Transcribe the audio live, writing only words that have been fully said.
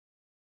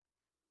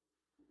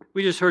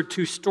We just heard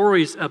two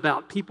stories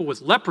about people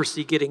with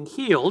leprosy getting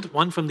healed,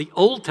 one from the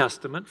Old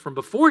Testament, from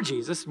before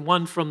Jesus, and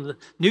one from the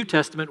New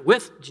Testament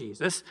with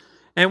Jesus.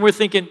 And we're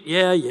thinking,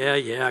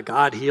 yeah,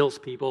 God heals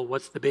people.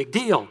 What's the big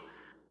deal?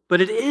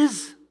 But it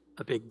is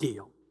a big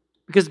deal.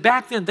 Because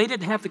back then, they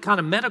didn't have the kind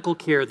of medical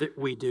care that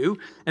we do.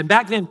 And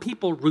back then,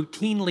 people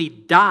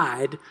routinely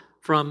died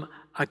from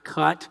a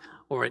cut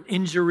or an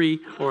injury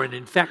or an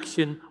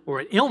infection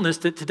or an illness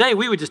that today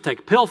we would just take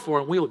a pill for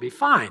and we would be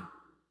fine.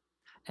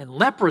 And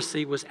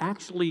leprosy was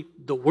actually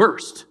the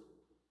worst.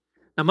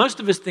 Now, most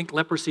of us think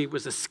leprosy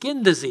was a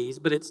skin disease,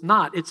 but it's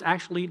not. It's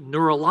actually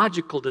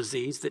neurological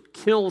disease that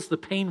kills the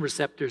pain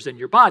receptors in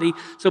your body,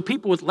 so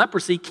people with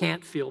leprosy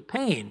can't feel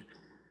pain.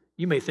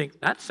 You may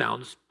think, that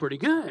sounds pretty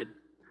good.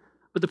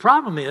 But the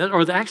problem is,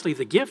 or actually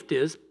the gift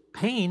is,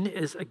 pain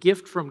is a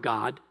gift from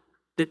God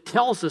that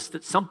tells us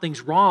that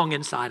something's wrong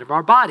inside of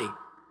our body.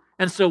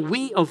 And so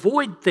we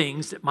avoid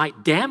things that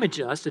might damage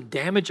us and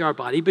damage our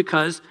body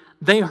because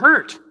they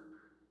hurt.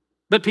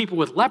 But people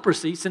with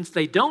leprosy, since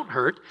they don't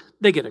hurt,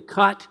 they get a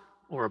cut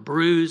or a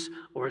bruise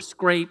or a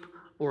scrape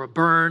or a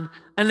burn,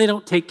 and they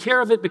don't take care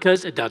of it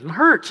because it doesn't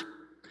hurt.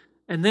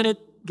 And then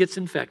it gets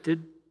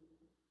infected,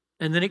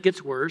 and then it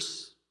gets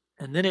worse,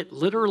 and then it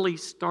literally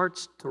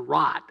starts to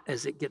rot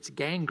as it gets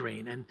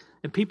gangrene.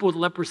 And people with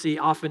leprosy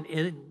often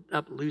end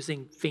up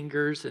losing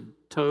fingers and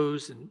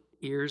toes and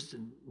ears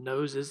and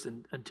noses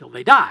until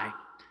they die.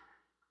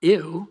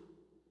 Ew.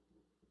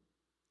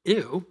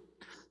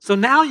 So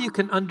now you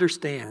can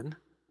understand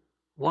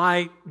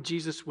why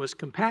Jesus was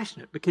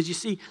compassionate. Because you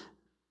see,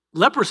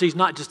 leprosy is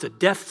not just a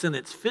death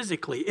sentence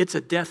physically, it's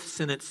a death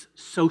sentence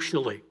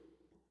socially.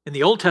 In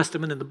the Old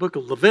Testament, in the book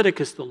of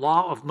Leviticus, the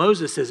law of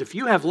Moses says if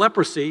you have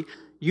leprosy,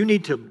 you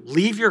need to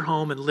leave your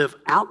home and live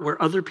out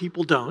where other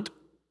people don't.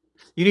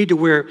 You need to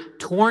wear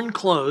torn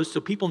clothes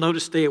so people know to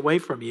stay away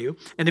from you.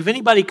 And if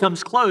anybody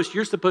comes close,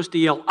 you're supposed to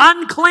yell,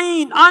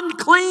 "Unclean,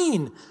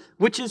 unclean!"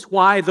 Which is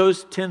why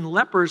those 10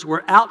 lepers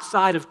were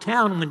outside of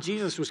town when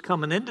Jesus was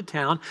coming into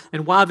town,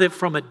 and why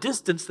from a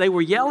distance they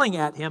were yelling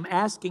at him,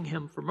 asking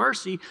him for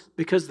mercy,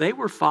 because they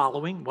were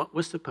following what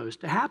was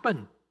supposed to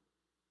happen.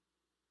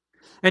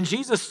 And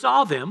Jesus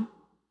saw them,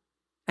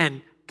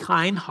 and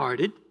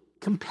kind-hearted,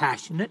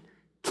 compassionate,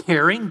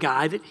 caring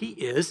guy that he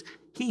is,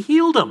 he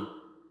healed them.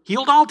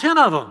 Healed all 10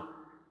 of them,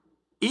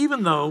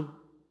 even though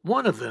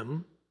one of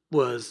them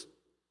was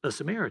a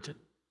Samaritan.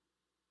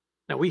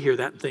 Now we hear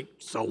that and think,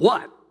 so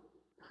what?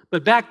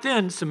 But back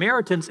then,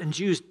 Samaritans and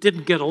Jews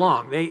didn't get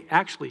along. They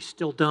actually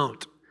still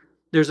don't.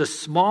 There's a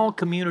small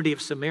community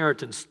of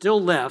Samaritans still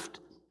left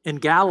in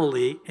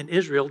Galilee and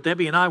Israel.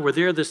 Debbie and I were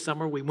there this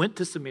summer. We went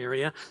to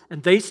Samaria,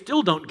 and they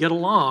still don't get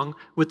along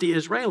with the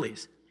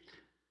Israelis.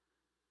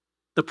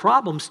 The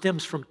problem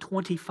stems from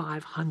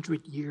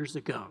 2,500 years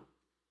ago.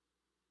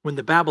 When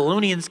the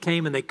Babylonians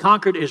came and they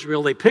conquered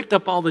Israel, they picked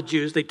up all the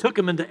Jews, they took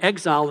them into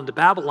exile into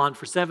Babylon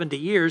for 70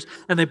 years,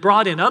 and they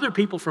brought in other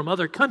people from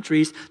other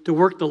countries to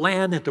work the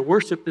land and to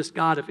worship this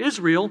God of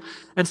Israel.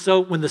 And so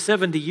when the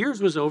 70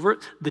 years was over,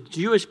 the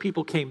Jewish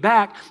people came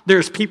back.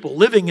 There's people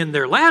living in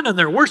their land, and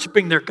they're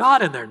worshiping their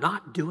God, and they're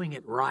not doing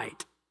it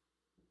right.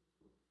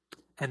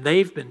 And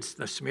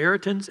the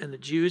Samaritans and the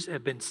Jews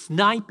have been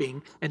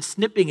sniping and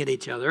snipping at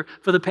each other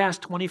for the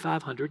past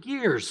 2,500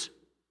 years.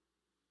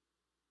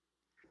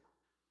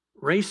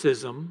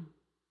 Racism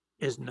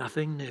is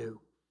nothing new.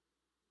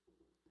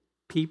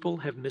 People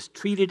have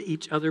mistreated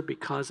each other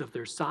because of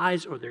their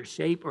size or their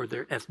shape or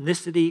their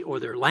ethnicity or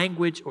their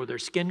language or their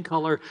skin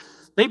color.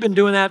 They've been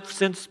doing that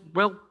since,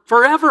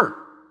 forever.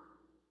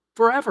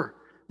 Forever.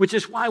 Which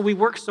is why we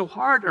work so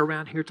hard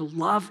around here to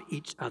love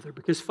each other,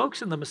 because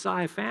folks in the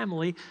Messiah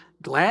family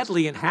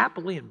gladly and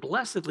happily and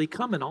blessedly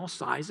come in all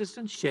sizes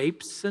and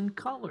shapes and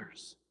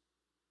colors.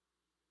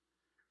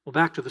 Well,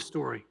 back to the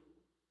story.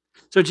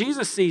 So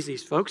Jesus sees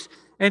these folks,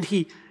 and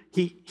he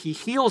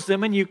heals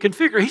them, and you can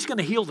figure he's going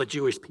to heal the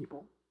Jewish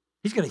people.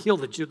 He's going to heal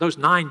those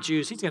 9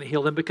 Jews. He's going to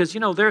heal them because,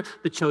 they're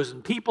the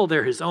chosen people.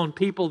 They're his own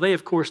people. They,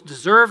 of course,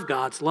 deserve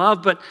God's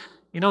love. But,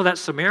 that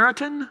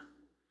Samaritan,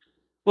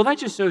 well, that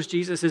just shows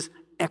Jesus is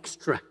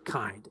extra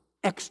kind,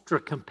 extra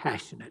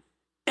compassionate,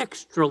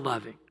 extra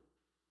loving.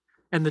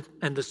 And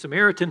the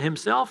Samaritan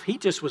himself, he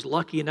just was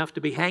lucky enough to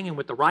be hanging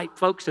with the right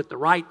folks at the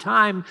right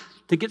time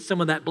to get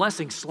some of that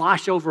blessing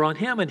slosh over on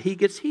him, and he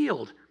gets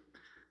healed.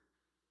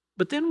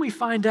 But then we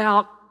find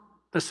out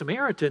the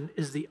Samaritan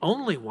is the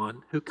only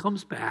one who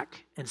comes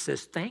back and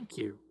says thank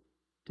you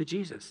to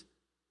Jesus.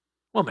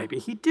 Well, maybe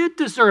he did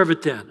deserve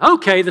it then.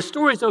 Okay, the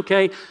story's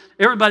okay.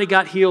 Everybody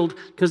got healed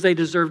because they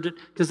deserved it,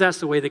 because that's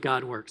the way that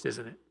God works,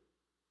 isn't it?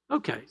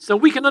 Okay, so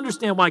we can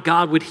understand why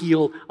God would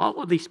heal all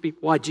of these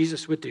people, why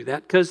Jesus would do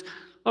that, because,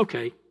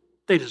 okay,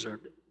 they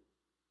deserved it.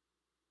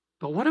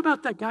 But what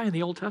about that guy in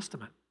the Old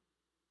Testament?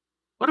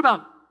 What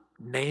about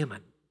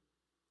Naaman?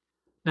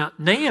 Now,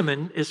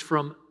 Naaman is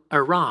from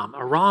Aram.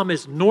 Aram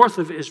is north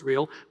of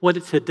Israel.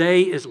 What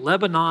today is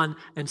Lebanon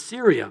and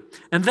Syria.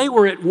 And they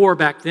were at war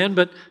back then,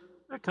 but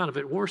they're kind of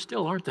at war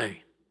still, aren't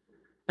they?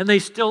 And they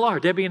still are.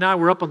 Debbie and I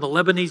were up on the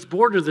Lebanese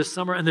border this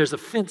summer, and there's a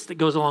fence that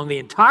goes along the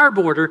entire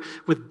border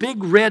with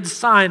big red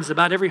signs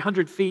about every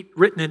 100 feet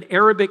written in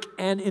Arabic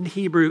and in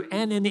Hebrew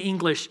and in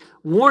English,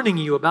 warning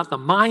you about the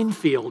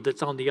minefield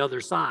that's on the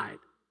other side.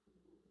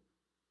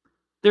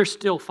 They're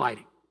still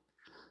fighting.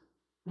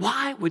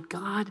 Why would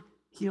God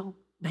heal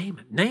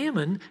Naaman?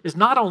 Naaman is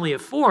not only a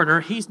foreigner,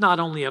 he's not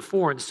only a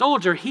foreign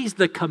soldier, he's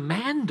the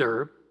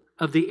commander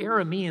of the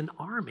Aramean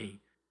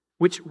army,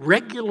 which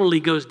regularly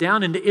goes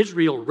down into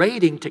Israel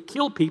raiding to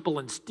kill people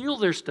and steal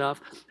their stuff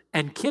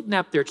and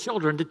kidnap their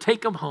children to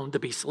take them home to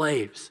be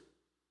slaves.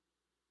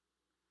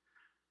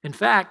 In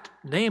fact,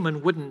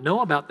 Naaman wouldn't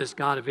know about this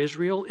God of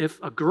Israel if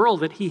a girl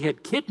that he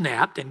had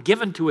kidnapped and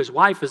given to his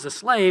wife as a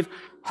slave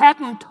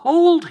hadn't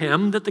told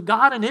him that the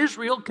God in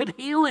Israel could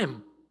heal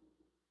him.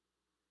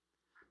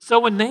 So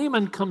when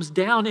Naaman comes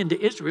down into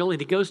Israel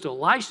and he goes to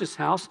Elisha's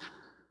house,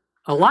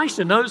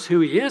 Elisha knows who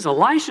he is.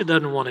 Elisha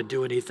doesn't want to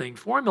do anything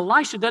for him.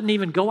 Elisha doesn't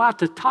even go out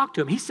to talk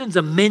to him. He sends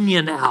a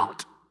minion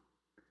out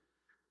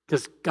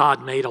because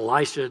God made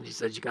Elisha and he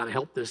says, you got to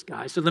help this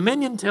guy. So the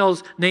minion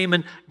tells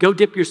Naaman, go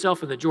dip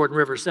yourself in the Jordan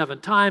River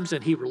 7 times,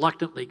 and he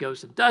reluctantly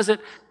goes and does it,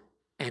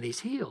 and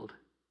he's healed.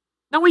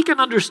 Now we can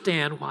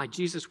understand why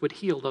Jesus would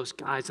heal those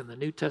guys in the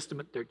New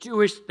Testament. They're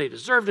Jewish. They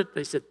deserved it.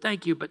 They said,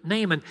 thank you. But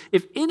Naaman,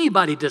 if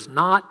anybody does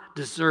not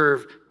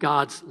deserve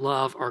God's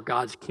love or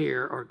God's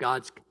care or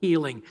God's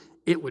healing,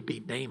 it would be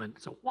Naaman.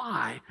 So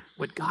why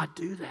would God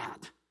do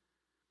that?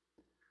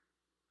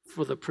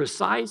 For the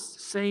precise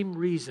same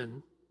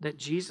reason that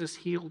Jesus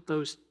healed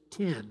those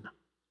 10.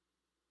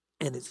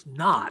 And it's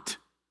not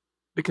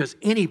because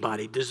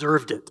anybody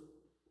deserved it.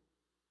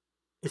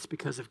 It's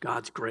because of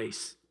God's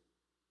grace.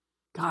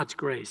 God's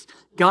grace.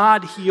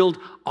 God healed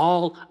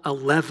all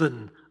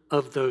 11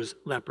 of those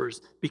lepers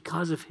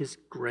because of his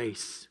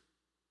grace.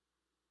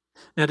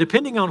 Now,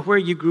 depending on where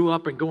you grew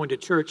up and going to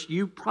church,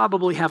 you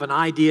probably have an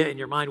idea in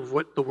your mind of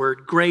what the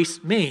word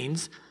grace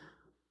means,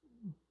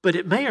 but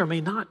it may or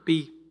may not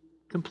be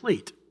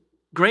complete.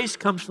 Grace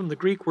comes from the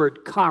Greek word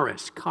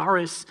charis.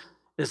 Charis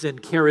as in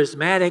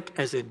charismatic,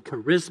 as in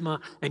charisma,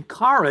 and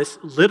charis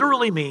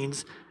literally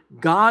means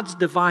God's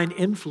divine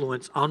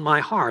influence on my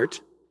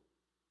heart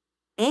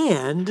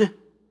and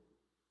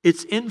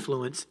its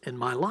influence in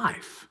my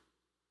life.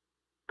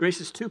 Grace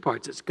is 2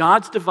 parts. It's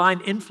God's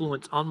divine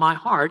influence on my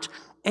heart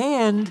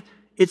and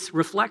its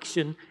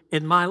reflection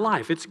in my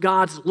life. It's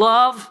God's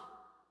love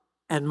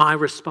and my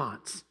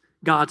response.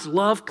 God's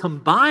love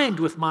combined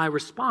with my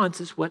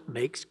response is what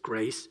makes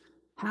grace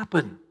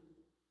happen.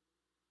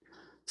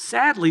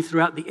 Sadly,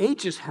 throughout the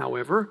ages,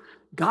 however,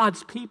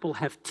 God's people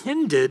have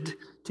tended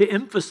to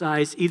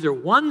emphasize either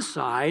one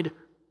side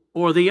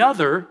or the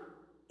other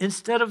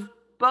instead of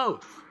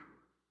both.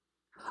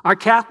 Our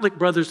Catholic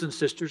brothers and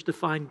sisters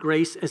define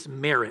grace as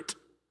merit.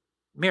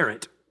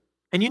 Merit.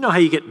 And you know how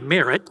you get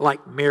merit,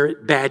 like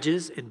merit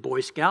badges in Boy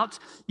Scouts?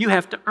 You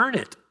have to earn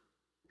it.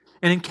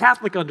 And in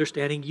Catholic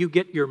understanding, you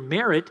get your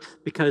merit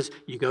because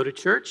you go to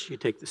church, you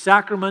take the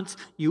sacraments,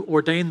 you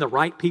ordain the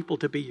right people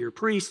to be your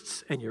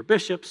priests and your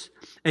bishops,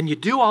 and you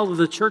do all of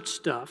the church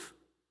stuff.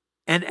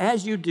 And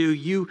as you do,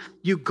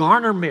 you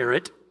garner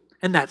merit,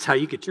 and that's how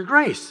you get your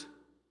grace.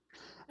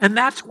 And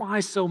that's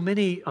why so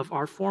many of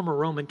our former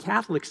Roman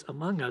Catholics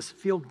among us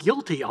feel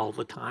guilty all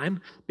the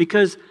time,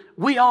 because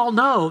we all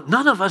know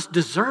none of us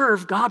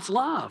deserve God's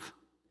love.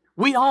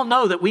 We all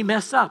know that we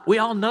mess up. We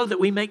all know that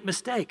we make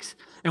mistakes.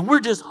 And we're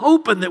just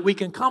hoping that we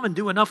can come and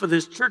do enough of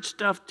this church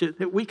stuff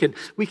that we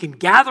can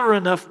gather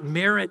enough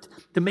merit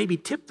to maybe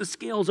tip the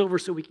scales over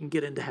so we can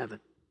get into heaven.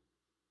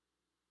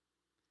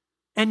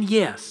 And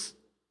yes,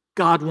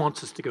 God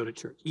wants us to go to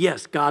church.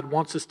 Yes, God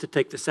wants us to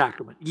take the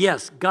sacrament.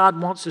 Yes, God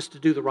wants us to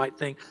do the right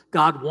thing.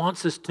 God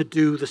wants us to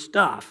do the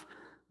stuff.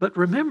 But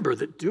remember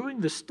that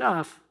doing the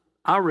stuff,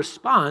 our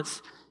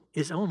response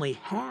is only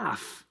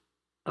half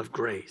of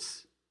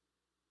grace.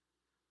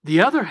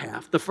 The other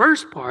half, the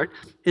first part,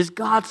 is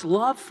God's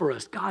love for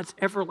us, God's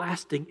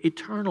everlasting,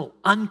 eternal,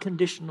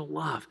 unconditional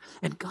love.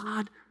 And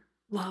God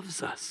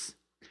loves us,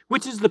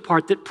 which is the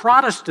part that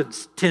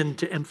Protestants tend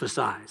to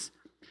emphasize,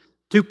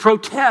 to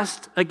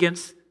protest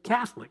against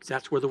Catholics.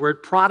 That's where the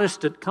word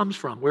Protestant comes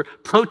from. We're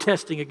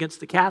protesting against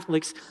the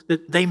Catholics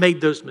that they made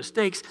those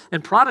mistakes.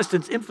 And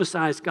Protestants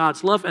emphasize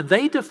God's love, and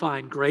they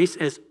define grace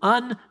as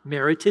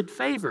unmerited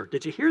favor.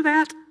 Did you hear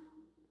that?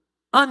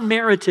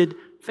 Unmerited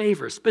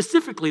favor.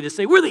 Specifically to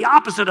say, we're the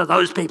opposite of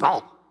those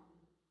people.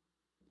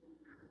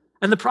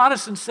 And the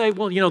Protestants say,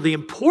 well, you know, the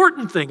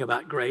important thing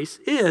about grace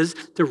is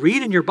to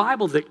read in your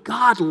Bible that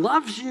God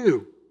loves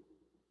you.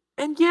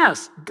 And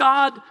yes,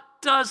 God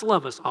does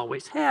love us,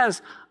 always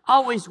has,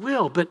 always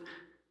will. But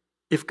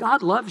if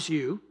God loves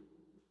you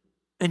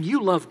and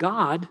you love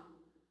God,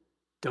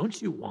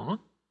 don't you want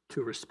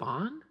to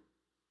respond?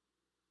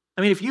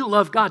 I mean, if you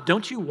love God,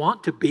 don't you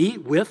want to be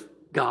with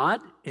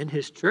God in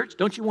his church?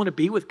 Don't you want to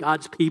be with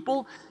God's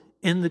people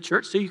in the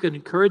church so you can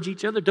encourage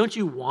each other? Don't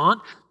you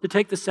want to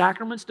take the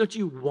sacraments? Don't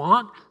you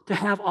want to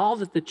have all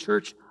that the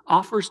church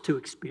offers to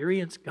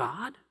experience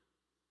God?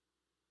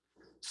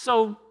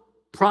 So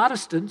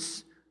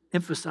Protestants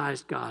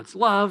emphasize God's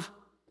love,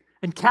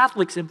 and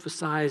Catholics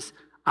emphasize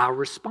our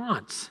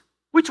response.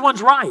 Which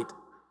one's right?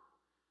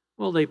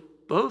 Well, they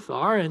both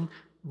are, and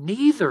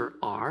neither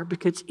are,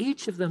 because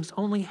each of them's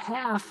only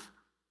half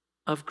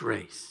of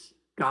grace.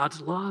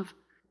 God's love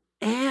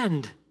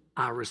and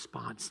our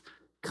response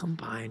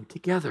combined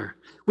together,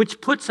 which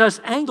puts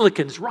us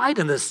Anglicans right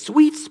in the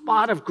sweet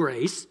spot of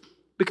grace,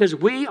 because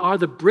we are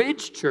the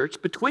bridge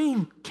church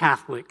between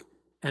Catholic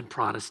and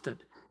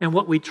Protestant. And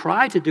what we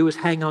try to do is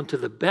hang on to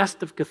the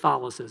best of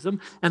Catholicism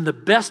and the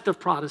best of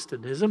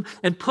Protestantism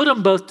and put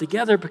them both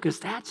together, because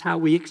that's how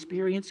we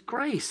experience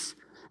grace.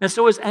 And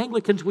so as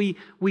Anglicans, we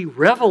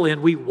revel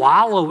in, we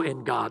wallow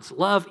in God's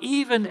love,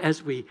 even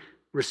as we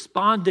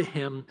respond to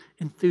Him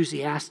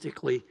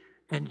enthusiastically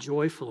and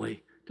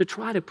joyfully, to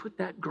try to put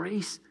that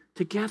grace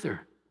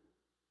together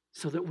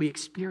so that we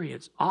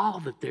experience all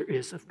that there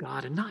is of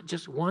God and not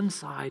just one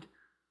side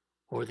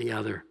or the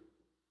other.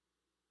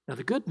 Now,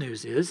 the good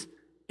news is,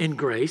 in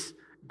grace,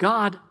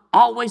 God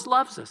always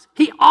loves us.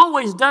 He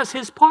always does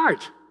His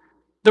part.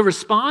 The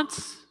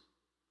response,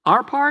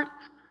 our part,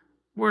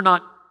 we're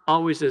not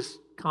always as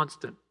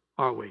constant,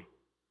 are we?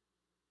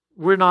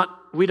 We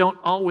don't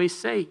always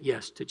say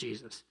yes to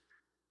Jesus.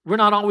 We're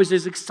not always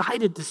as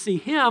excited to see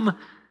Him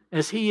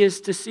as He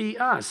is to see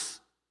us,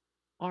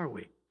 are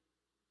we?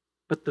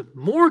 But the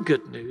more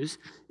good news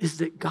is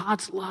that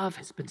God's love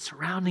has been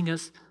surrounding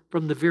us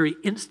from the very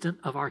instant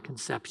of our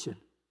conception.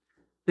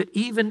 That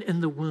even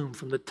in the womb,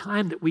 from the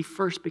time that we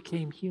first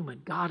became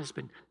human, God has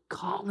been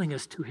calling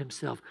us to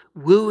Himself,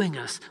 wooing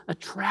us,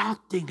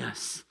 attracting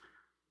us,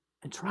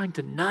 and trying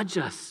to nudge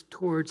us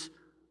towards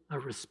a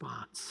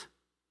response.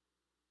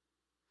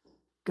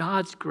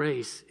 God's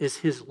grace is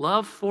His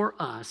love for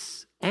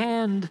us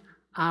and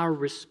our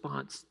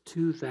response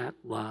to that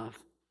love.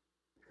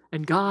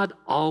 And God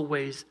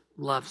always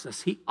loves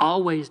us. He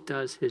always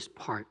does His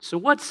part. So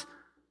what's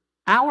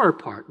our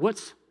part?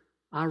 What's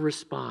our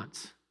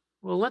response?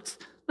 Well, let's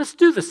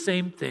do the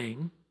same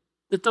thing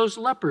that those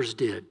lepers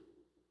did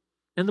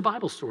in the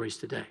Bible stories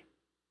today.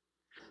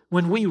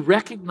 When we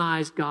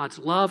recognize God's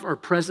love or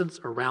presence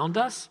around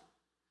us,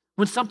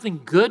 when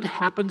something good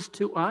happens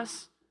to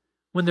us,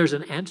 when there's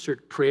an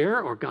answered prayer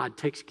or God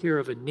takes care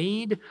of a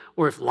need,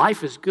 or if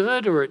life is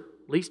good or at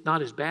least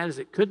not as bad as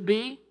it could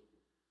be,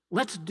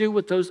 let's do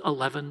what those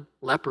 11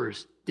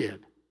 lepers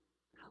did.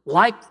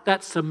 Like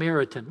that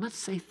Samaritan, let's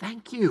say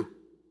thank you.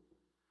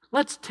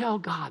 Let's tell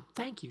God,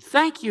 thank you.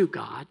 Thank you,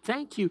 God.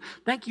 Thank you.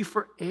 Thank you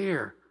for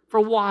air, for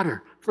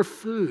water, for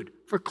food,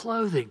 for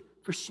clothing,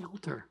 for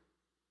shelter.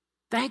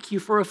 Thank you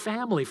for a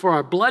family, for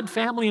our blood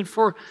family, and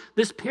for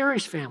this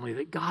parish family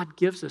that God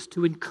gives us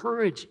to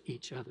encourage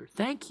each other.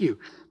 Thank you.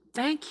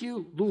 Thank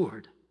you,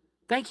 Lord.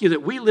 Thank you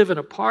that we live in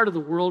a part of the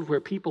world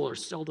where people are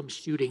seldom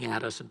shooting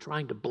at us and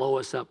trying to blow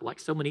us up like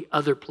so many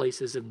other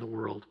places in the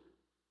world.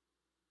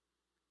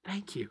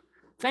 Thank you.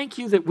 Thank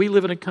you that we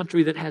live in a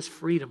country that has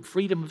freedom,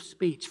 freedom of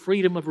speech,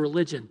 freedom of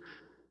religion,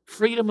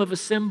 freedom of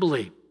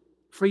assembly,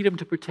 freedom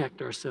to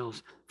protect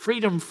ourselves,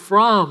 freedom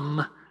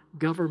from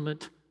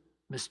government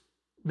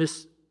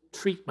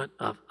mistreatment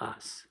of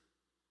us.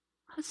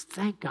 Let's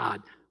thank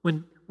God.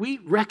 When we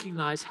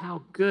recognize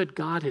how good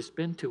God has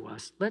been to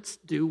us, let's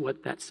do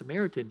what that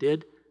Samaritan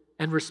did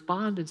and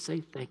respond and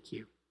say thank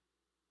you.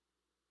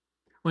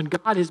 When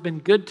God has been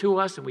good to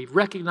us and we've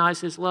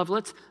recognized His love,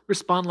 let's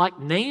respond like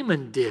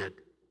Naaman did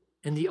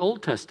in the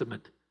Old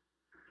Testament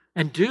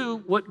and do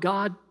what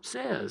God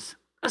says,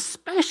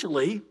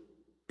 especially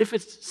if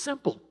it's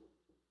simple.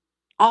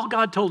 All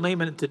God told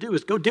Naaman to do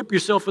is go dip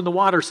yourself in the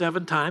water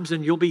 7 times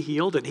and you'll be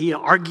healed. And he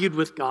argued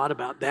with God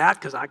about that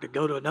because I could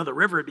go to another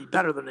river. It'd be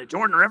better than the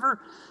Jordan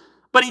River.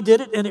 But he did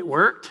it and it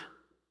worked.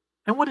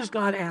 And what does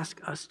God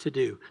ask us to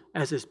do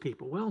as His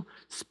people? Well,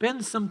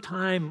 spend some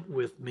time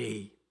with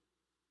me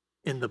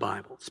in the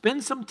Bible.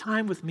 Spend some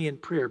time with me in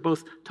prayer,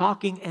 both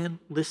talking and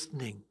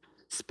listening.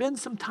 Spend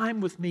some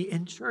time with me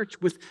in church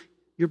with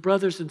your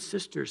brothers and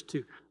sisters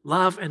to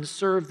love and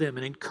serve them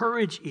and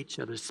encourage each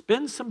other.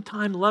 Spend some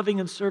time loving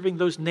and serving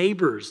those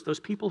neighbors, those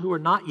people who are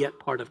not yet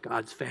part of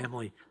God's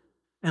family,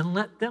 and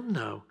let them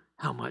know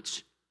how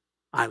much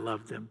I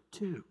love them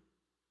too.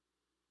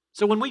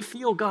 So when we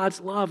feel God's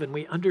love and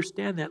we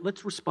understand that,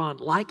 let's respond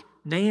like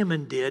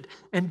Naaman did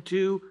and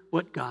do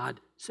what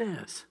God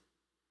says.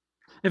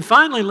 And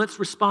finally, let's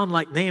respond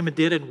like Naaman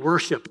did and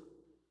worship.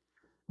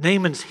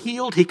 Naaman's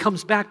healed. He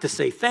comes back to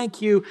say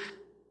thank you.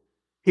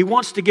 He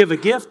wants to give a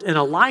gift, and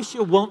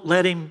Elisha won't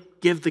let him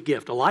give the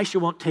gift. Elisha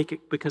won't take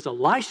it because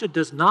Elisha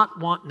does not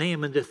want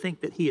Naaman to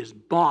think that he has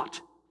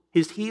bought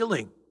his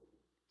healing.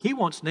 He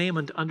wants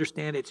Naaman to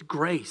understand it's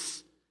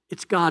grace.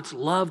 It's God's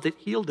love that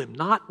healed him,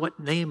 not what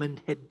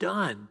Naaman had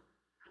done.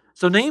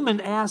 So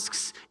Naaman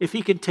asks if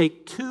he can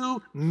take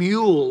 2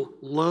 mule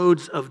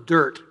loads of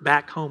dirt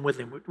back home with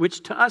him,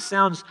 which to us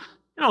sounds,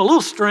 a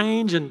little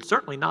strange and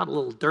certainly not a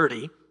little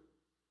dirty.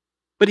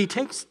 But he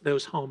takes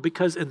those home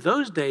because in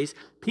those days,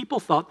 people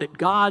thought that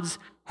gods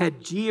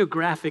had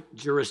geographic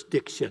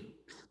jurisdiction,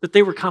 that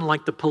they were kind of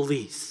like the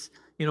police.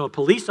 A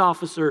police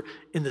officer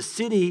in the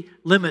city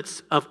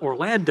limits of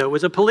Orlando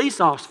is a police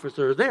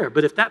officer there.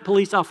 But if that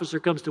police officer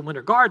comes to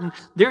Winter Garden,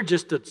 they're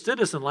just a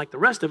citizen like the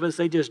rest of us.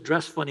 They just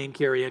dress funny and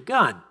carry a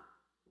gun.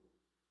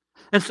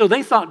 And so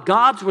they thought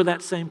gods were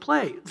that same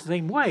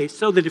way,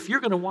 so that if you're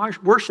going to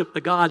worship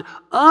the God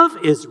of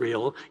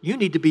Israel, you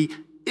need to be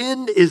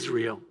in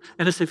Israel.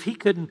 And as if he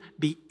couldn't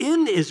be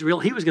in Israel,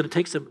 he was going to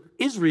take some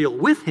Israel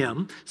with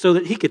him so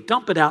that he could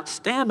dump it out,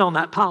 stand on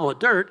that pile of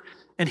dirt,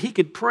 and he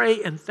could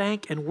pray and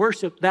thank and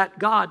worship that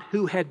God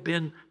who had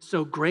been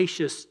so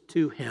gracious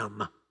to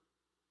him.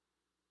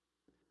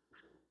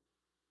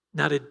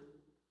 Now, did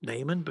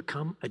Naaman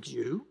become a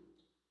Jew?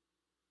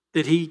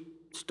 Did he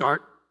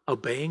start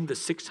obeying the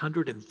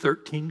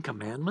 613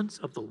 commandments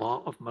of the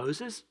law of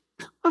Moses?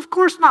 Of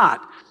course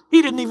not.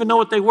 He didn't even know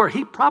what they were.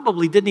 He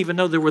probably didn't even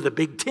know there were the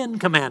big 10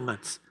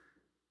 commandments.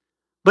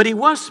 But he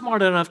was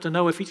smart enough to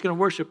know if he's going to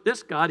worship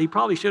this God, he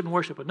probably shouldn't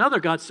worship another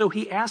God. So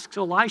he asks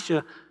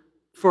Elisha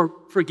for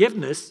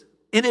forgiveness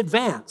in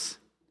advance,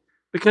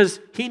 because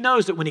he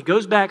knows that when he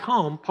goes back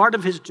home, part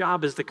of his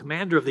job as the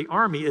commander of the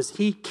army is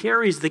he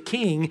carries the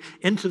king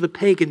into the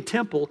pagan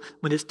temple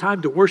when it's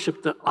time to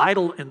worship the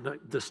idol and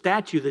the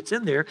statue that's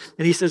in there.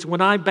 And he says,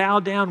 when I bow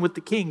down with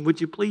the king,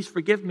 would you please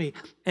forgive me?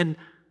 And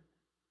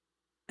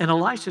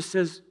Elisha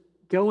says,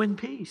 go in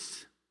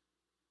peace.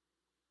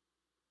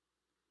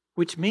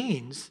 Which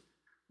means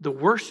the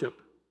worship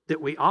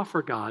that we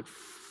offer God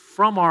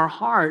from our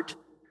heart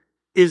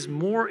is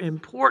more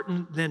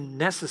important than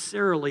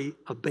necessarily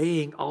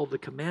obeying all the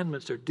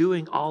commandments or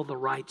doing all the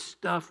right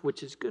stuff,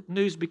 which is good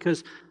news,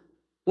 because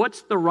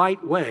what's the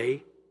right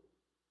way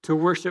to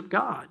worship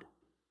God?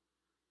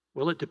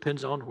 Well, it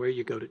depends on where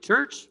you go to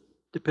church,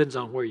 depends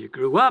on where you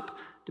grew up,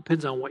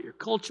 depends on what your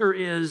culture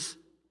is.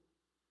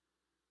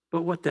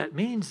 But what that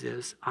means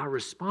is our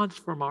response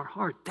from our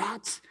heart.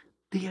 That's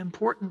the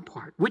important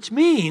part, which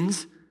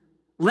means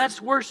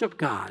let's worship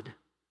God.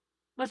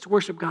 Let's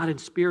worship God in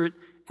spirit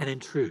and in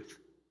truth.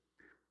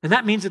 And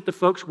that means that the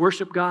folks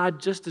worship God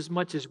just as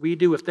much as we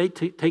do if they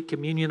take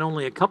communion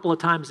only a couple of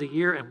times a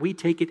year and we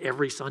take it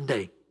every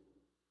Sunday.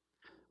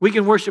 We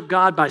can worship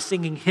God by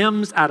singing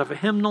hymns out of a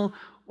hymnal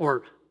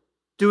or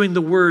doing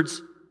the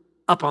words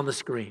up on the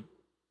screen.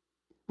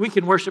 We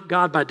can worship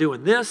God by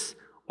doing this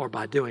or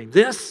by doing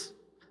this.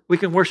 We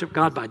can worship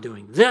God by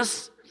doing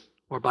this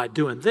or by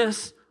doing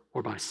this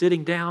or by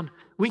sitting down.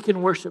 We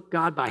can worship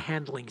God by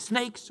handling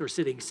snakes or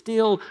sitting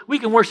still. We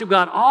can worship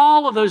God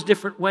all of those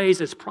different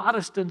ways as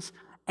Protestants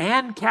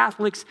and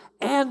Catholics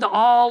and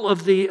all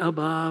of the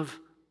above,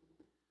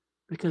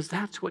 because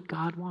that's what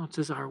God wants,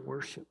 is our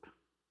worship.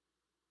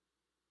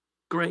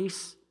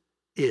 Grace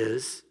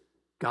is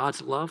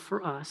God's love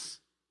for us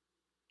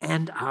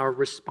and our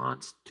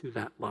response to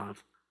that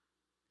love.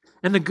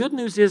 And the good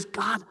news is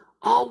God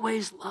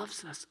always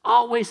loves us,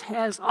 always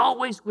has,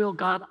 always will.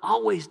 God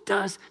always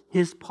does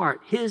his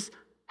part, his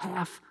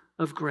half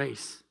of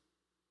grace.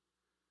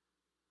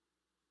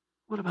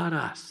 What about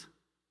us?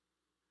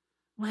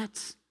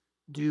 Let's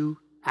do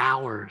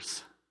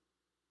ours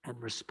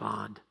and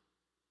respond.